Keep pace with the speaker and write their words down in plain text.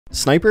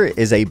Sniper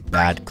is a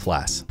bad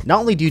class. Not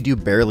only do you do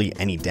barely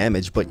any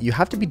damage, but you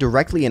have to be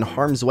directly in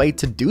harm's way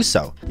to do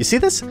so. You see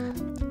this?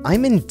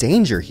 I'm in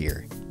danger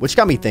here, which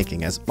got me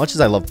thinking, as much as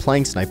I love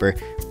playing Sniper,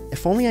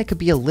 if only I could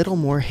be a little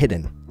more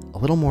hidden, a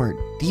little more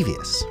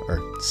devious,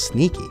 or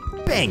sneaky.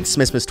 Bang!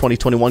 Smissmas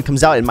 2021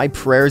 comes out and my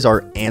prayers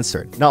are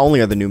answered. Not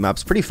only are the new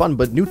maps pretty fun,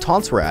 but new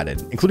taunts were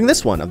added, including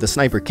this one of the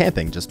sniper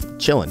camping, just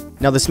chilling.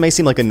 Now this may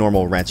seem like a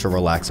normal Rancho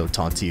Relaxo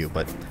taunt to you,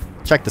 but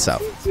check this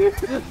out.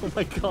 Oh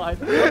my god.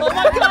 Oh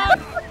my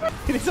god!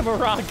 He needs a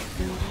rock.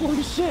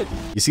 Holy shit.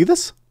 You see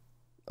this?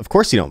 Of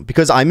course you don't,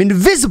 because I'm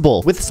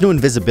invisible! With this new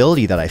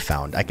invisibility that I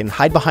found, I can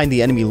hide behind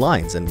the enemy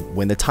lines, and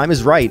when the time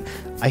is right,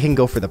 I can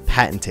go for the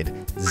patented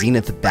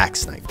zenith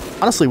backsnipe.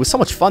 Honestly, it was so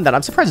much fun that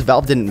I'm surprised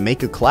Valve didn't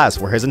make a class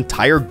where his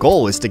entire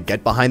goal is to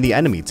get behind the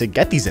enemy to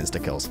get these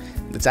insta-kills.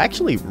 It's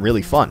actually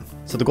really fun.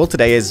 So the goal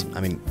today is,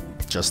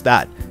 just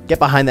that. Get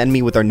behind the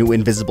enemy with our new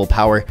invisible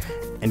power,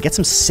 and get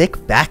some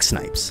sick back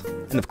snipes.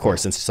 And of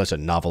course, since it's such a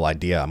novel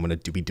idea, I'm gonna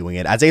be doing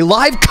it as a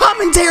live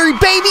commentary,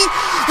 baby!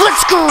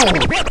 Let's go!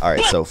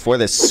 Alright, so for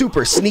this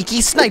super sneaky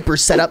sniper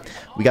setup,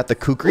 we got the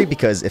kukri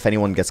because if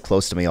anyone gets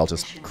close to me, I'll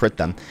just crit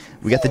them.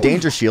 We got the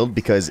danger shield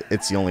because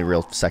it's the only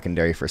real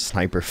secondary for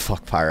sniper,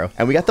 fuck pyro.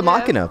 And we got the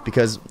machina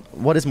because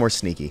what is more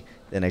sneaky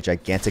than a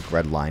gigantic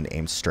red line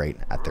aimed straight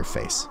at their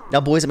face. Now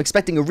boys, I'm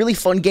expecting a really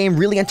fun game,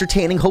 really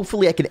entertaining.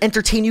 Hopefully I can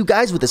entertain you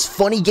guys with this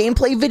funny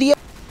gameplay video.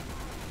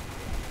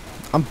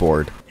 I'm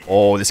bored.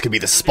 Oh, this could be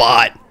the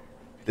spot.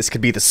 This could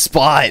be the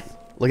spot.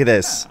 Look at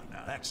this.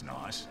 Now that's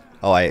nice.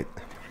 Oh,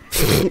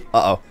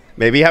 uh-oh.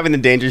 Maybe having the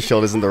danger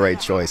shield isn't the right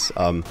choice.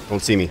 Don't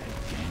see me.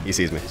 He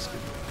sees me.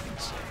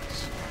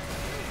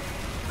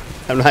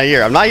 I'm not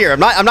here. I'm not here.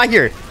 I'm not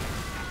here.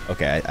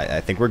 Okay,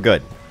 I think we're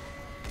good.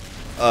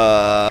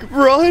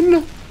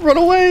 Run! Run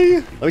away!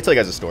 Let me tell you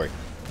guys a story.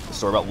 A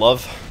story about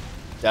love,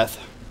 death,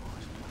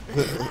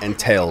 and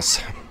Tails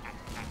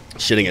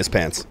shitting his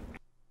pants.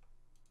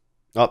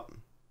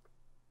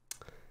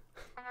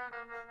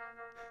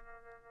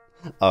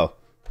 Oh,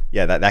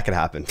 yeah, that could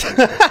happen.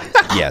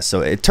 Yeah,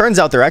 so it turns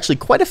out there are actually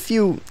quite a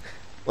few,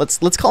 let's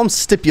call them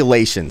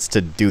stipulations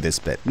to do this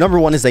bit. Number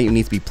one is that you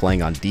need to be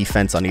playing on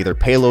defense on either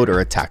payload or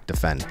attack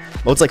defend.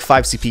 Modes like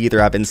 5CP either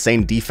have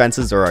insane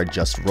defenses or are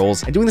just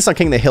rolls, and doing this on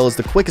King of the Hill is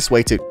the quickest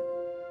way to...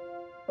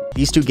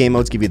 These two game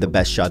modes give you the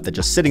best shot that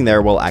just sitting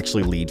there will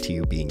actually lead to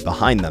you being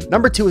behind them.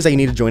 Number two is that you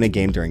need to join a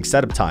game during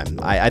setup time.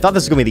 I thought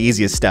this was going to be the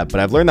easiest step, but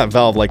I've learned that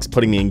Valve likes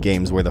putting me in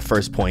games where the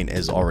first point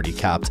is already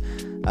capped.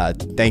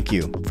 Thank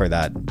you for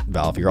that,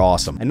 Valve. You're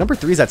awesome. And number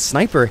three is that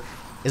Sniper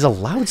is a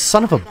loud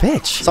son of a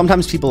bitch.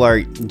 Sometimes people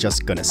are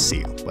just gonna see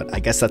you, but I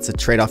guess that's a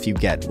trade-off you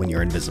get when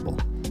you're invisible.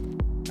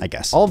 I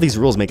guess. All of these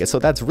rules make it so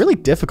that's really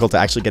difficult to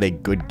actually get a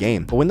good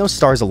game. But when those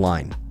stars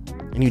align,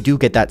 and you do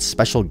get that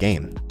special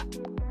game,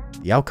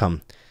 the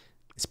outcome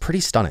is pretty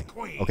stunning.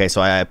 Okay,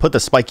 so I put the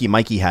Spiky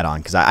Mikey hat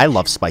on because I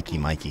love Spiky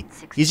Mikey.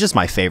 He's just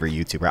my favorite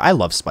YouTuber. I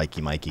love Spiky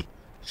Mikey.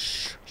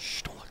 Shh,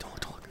 shh, don't look, don't look,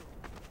 don't look.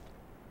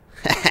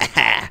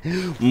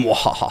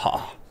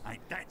 Mwahaha.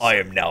 I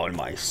am now in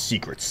my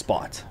secret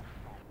spot.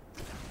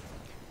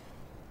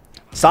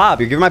 Stop,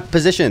 you're giving my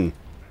position.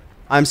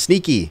 I'm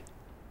sneaky.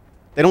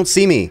 They don't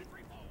see me.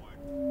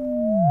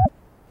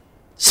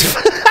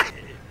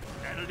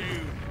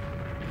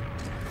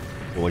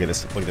 Oh, look at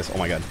this, look at this. Oh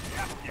my god.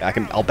 Yeah,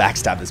 I'll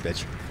backstab this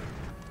bitch.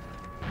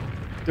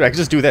 Dude, I can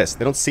just do this.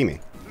 They don't see me.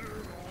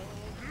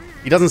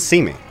 He doesn't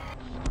see me.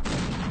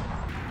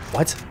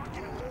 What?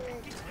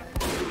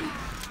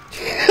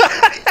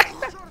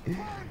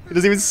 He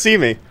doesn't even see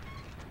me.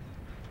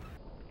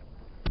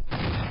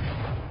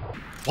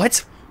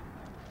 What?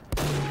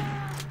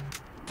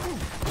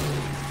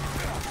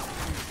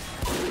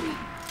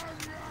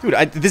 Dude,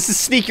 this is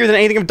sneakier than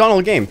anything I've done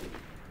all game.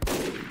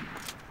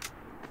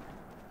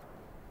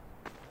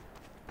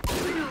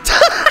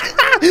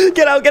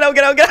 Get out, get out,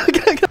 get out, get out,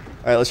 get out, get out.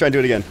 Alright, let's try and do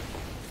it again.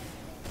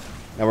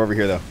 Now we're over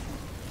here, though.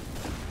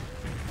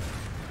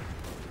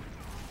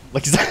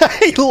 Look,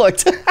 he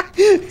looked.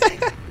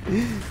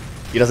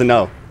 He doesn't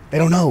know. They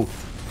don't know.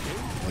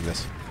 Look at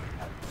this.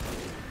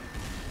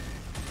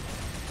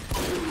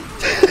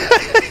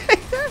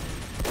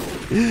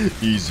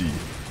 Easy.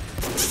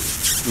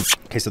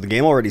 Okay, so the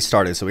game already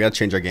started, so we gotta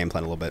change our game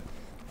plan a little bit.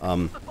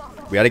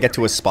 We gotta get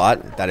to a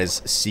spot that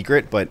is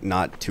secret, but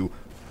not too...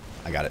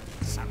 I got it.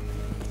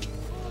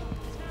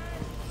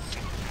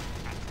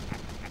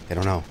 They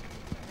don't know.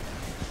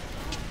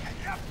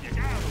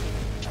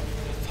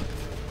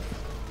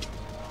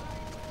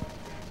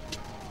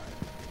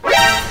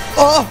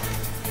 Oh!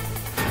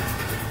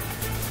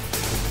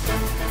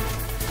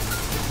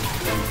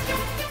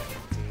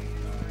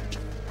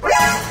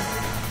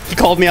 He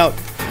called me out.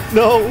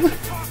 No.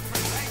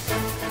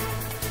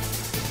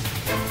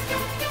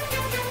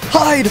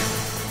 Hide.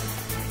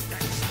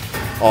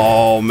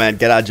 Oh man,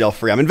 get out of jail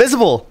free. I'm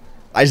invisible.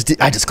 I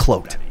just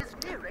cloaked.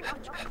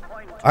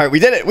 All right, we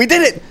did it. We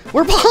did it.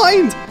 We're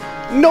behind.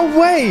 No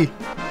way.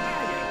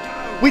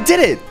 We did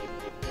it.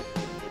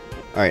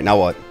 All right, now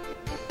what?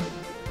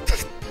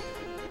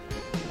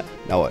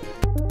 Now what?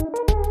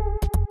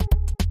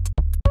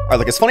 Alright,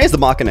 look, as funny as the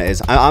Machina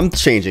is, I'm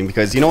changing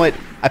because, you know what?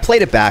 I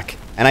played it back,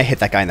 and I hit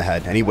that guy in the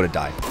head, and he would have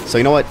died. So,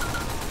 you know what?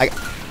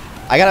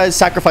 I gotta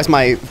sacrifice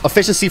my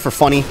efficiency for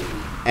funny,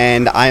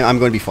 and I'm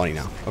going to be funny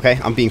now, okay?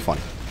 I'm being funny.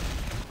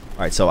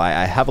 Alright, so I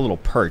have a little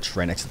perch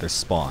right next to their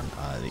spawn.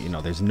 You know,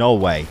 there's no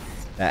way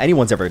that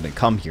anyone's ever going to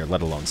come here,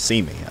 let alone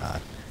see me.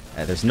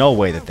 There's no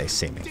way that they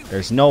see me.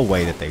 There's no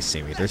way that they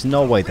see me. There's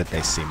no way that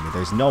they see me.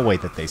 There's no way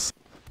that they see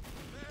me.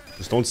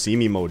 Just don't see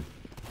me mode.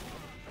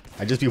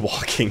 I just be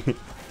walking.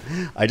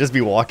 I just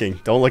be walking.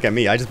 Don't look at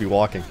me. I just be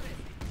walking.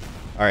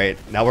 Alright,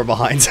 now we're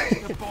behind.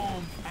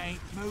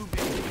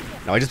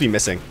 Now I just be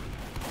missing.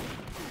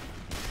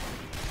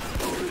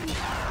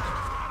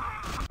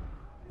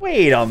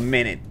 Wait a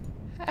minute.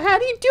 How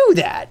do you do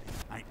that?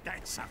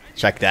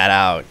 Check that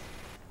out.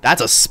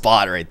 That's a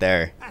spot right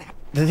there.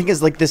 The thing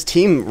is, like, this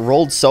team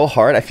rolled so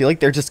hard, I feel like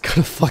they're just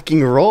gonna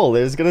fucking roll.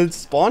 They're just gonna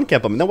spawn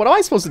camp them. Then what am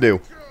I supposed to do?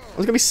 I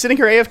was gonna be sitting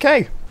here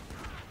AFK.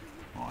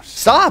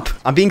 Stop!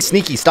 I'm being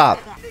sneaky, stop.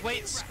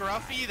 Wait,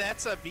 Scruffy,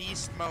 that's a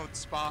beast mode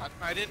spot.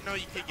 I didn't know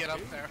you could get up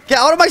there. Get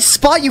out of my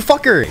spot, you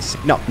fucker!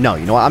 No,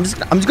 you know what? I'm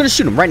just gonna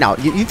shoot him right now.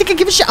 You think I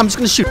give a shit? I'm just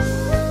gonna shoot him.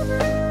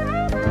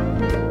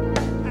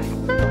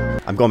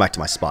 I'm going back to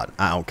my spot.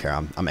 I don't care.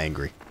 I'm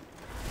angry.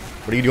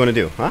 What do you want to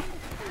do, huh?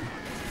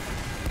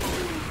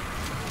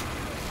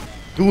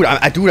 Dude,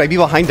 I'd be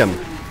behind him.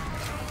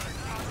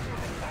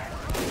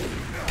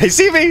 They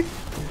see me!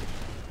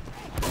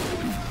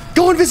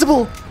 Go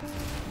invisible!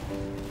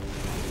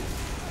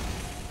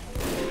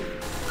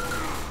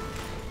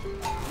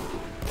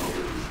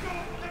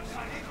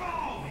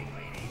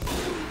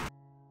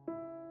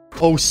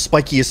 Oh,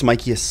 Spikius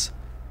Mikius.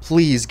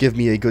 Please give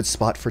me a good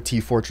spot for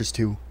T Fortress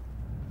 2.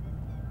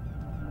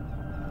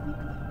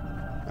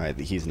 Alright,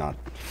 he's not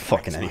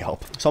fucking any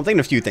help. So I'm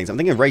thinking a few things. I'm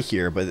thinking right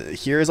here, but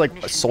here is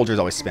like soldiers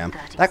always spam.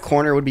 That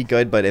corner would be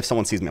good, but if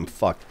someone sees me, I'm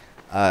fucked.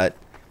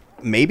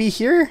 Maybe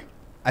here?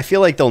 I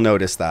feel like they'll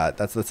notice that.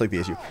 That's like the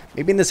issue.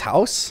 Maybe in this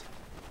house?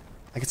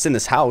 I could sit in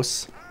this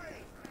house.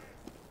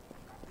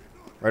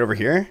 Right over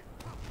here?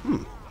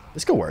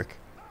 This could work.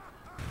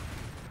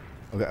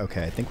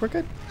 Okay, I think we're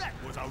good.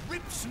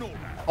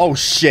 Oh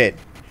shit.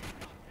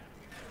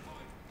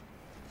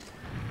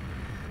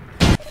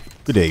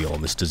 Good day, y'all.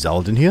 Mr.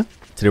 Zeldin here.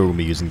 Today we're going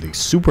to be using the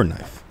super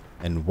knife.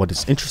 And what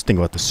is interesting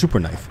about the super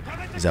knife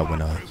is that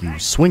when you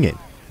swing it,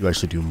 you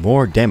actually do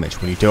more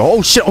damage when you do.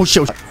 Oh shit, oh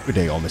shit. Good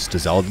day, all. Mr.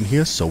 Zeldin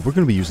here. So we're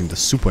going to be using the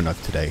super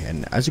knife today.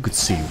 And as you can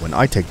see, when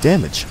I take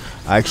damage,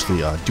 I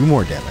actually do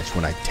more damage.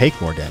 When I take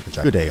more damage.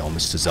 Good day, all.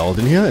 Mr.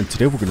 Zeldin here. And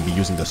today we're going to be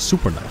using the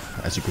super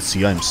knife. As you can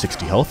see, I'm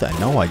 60 health. And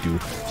now I do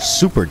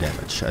super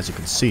damage, as you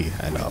can see.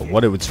 And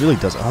what it really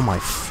does. Oh my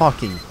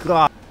fucking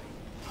god.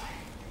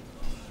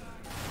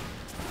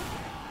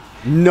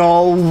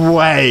 No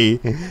way.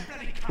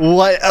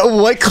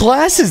 What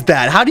class is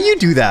that? How do you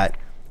do that?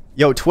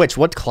 Yo, Twitch,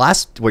 what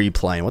class were you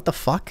playing? What the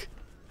fuck?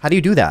 How do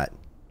you do that?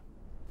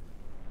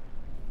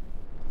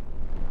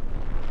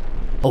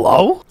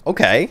 Hello?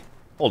 Okay.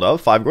 Hold up.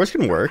 5 Gorge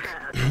can work.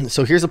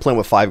 So here's the plan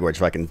with 5 Gorge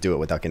if I can do it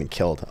without getting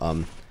killed.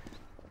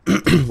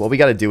 What we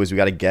gotta do is we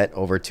gotta get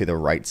over to the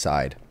right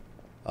side.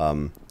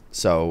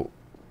 So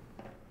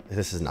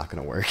this is not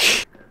gonna work.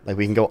 Like,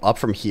 we can go up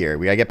from here.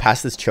 We gotta get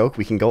past this choke.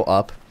 We can go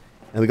up.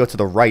 And we go to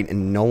the right,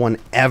 and no one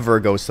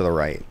ever goes to the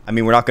right. I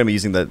mean, we're not going to be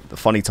using the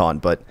funny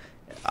taunt, but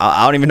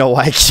I don't even know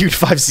why I queued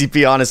 5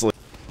 CP, honestly.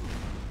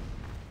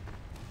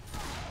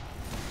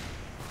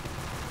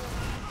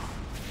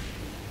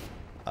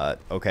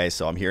 Okay,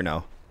 so I'm here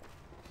now.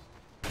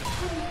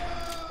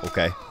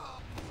 Okay.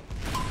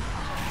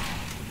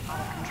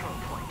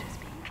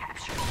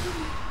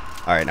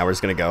 Alright, now we're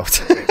just going to go.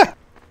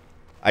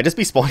 I just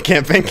be spawn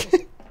camping.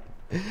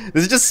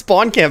 This is just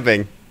spawn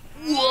camping.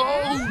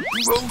 Whoa,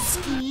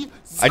 broski.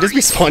 I just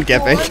be spawn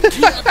camping.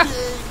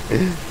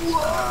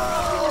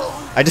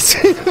 I just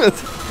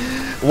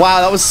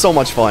wow, that was so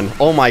much fun.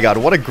 Oh my god,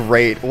 what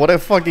a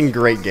fucking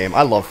great game.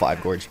 I love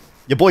 5 Gorge.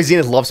 Your boy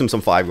Zenith loves him some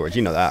 5 Gorge.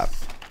 You know that.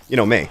 You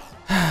know me.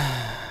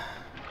 I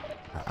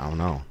don't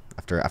know.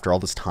 After all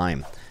this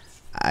time,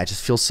 I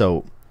just feel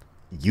so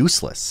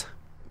useless.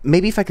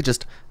 Maybe if I could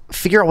just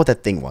figure out what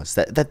that thing was.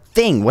 That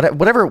thing,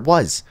 whatever it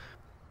was.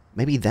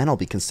 Maybe then I'll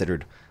be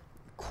considered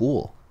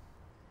cool.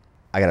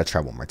 I gotta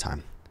try one more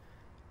time.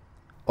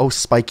 Oh,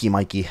 Spiky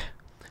Mikey.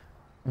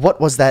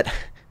 What was that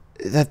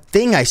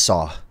thing I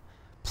saw?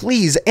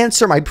 Please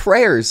answer my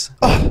prayers.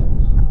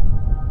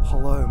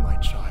 Hello, my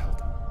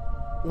child.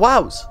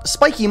 Wow,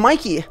 Spiky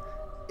Mikey.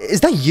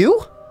 Is that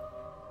you?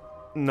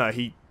 No,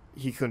 he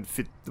couldn't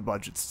fit the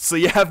budgets. So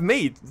you have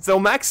me,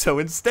 Zelmaxo,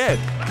 instead.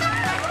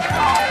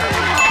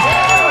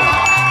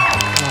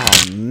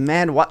 Oh,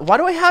 man. Why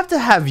do I have to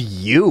have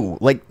you?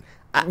 Like,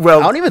 well,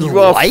 I don't even you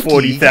are like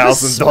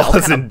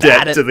 $40,000 in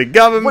debt to the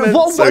government.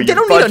 So they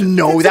don't need to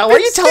know that. Why are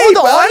you telling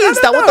the audience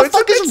that? What the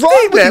fuck is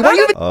wrong with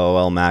you? Oh,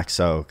 well,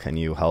 Maxo, can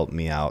you help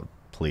me out,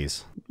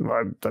 please?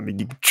 I mean,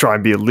 you can try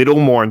and be a little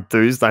more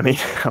enthused. I mean,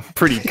 I'm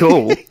pretty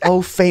cool.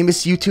 Oh,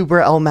 famous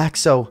YouTuber El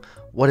Maxo,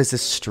 what is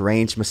this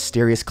strange,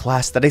 mysterious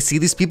class that I see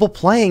these people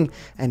playing?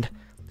 And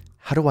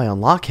how do I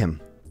unlock him?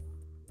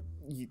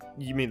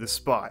 You mean the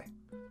spy?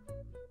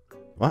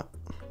 What?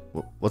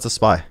 What's a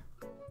spy?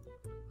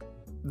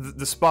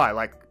 The spy,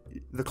 like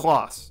the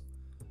class.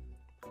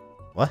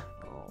 What?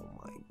 Oh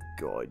my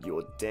god,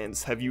 you're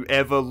dense. Have you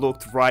ever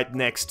looked right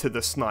next to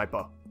the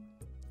sniper?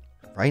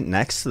 Right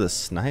next to the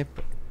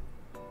sniper?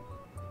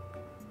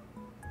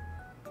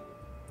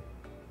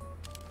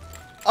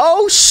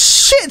 Oh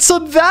shit, so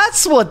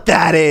that's what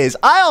that is!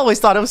 I always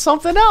thought it was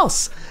something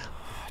else!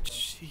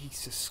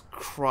 Jesus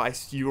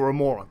Christ, you're a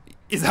moron.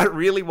 Is that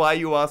really why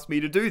you asked me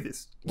to do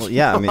this? Well,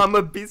 yeah, I mean... I'm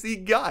a busy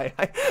guy.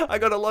 I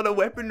got a lot of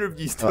weapon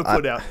reviews to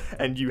put out,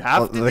 and you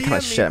have to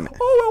DM me.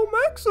 Oh,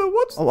 well, Maxo,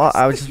 what's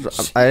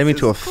this? I didn't mean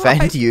to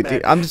offend you,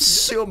 dude. I'm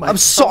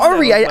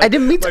sorry. I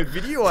didn't mean to... I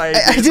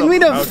didn't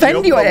mean to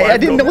offend you. I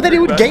didn't know that it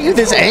would get you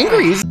this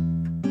angry.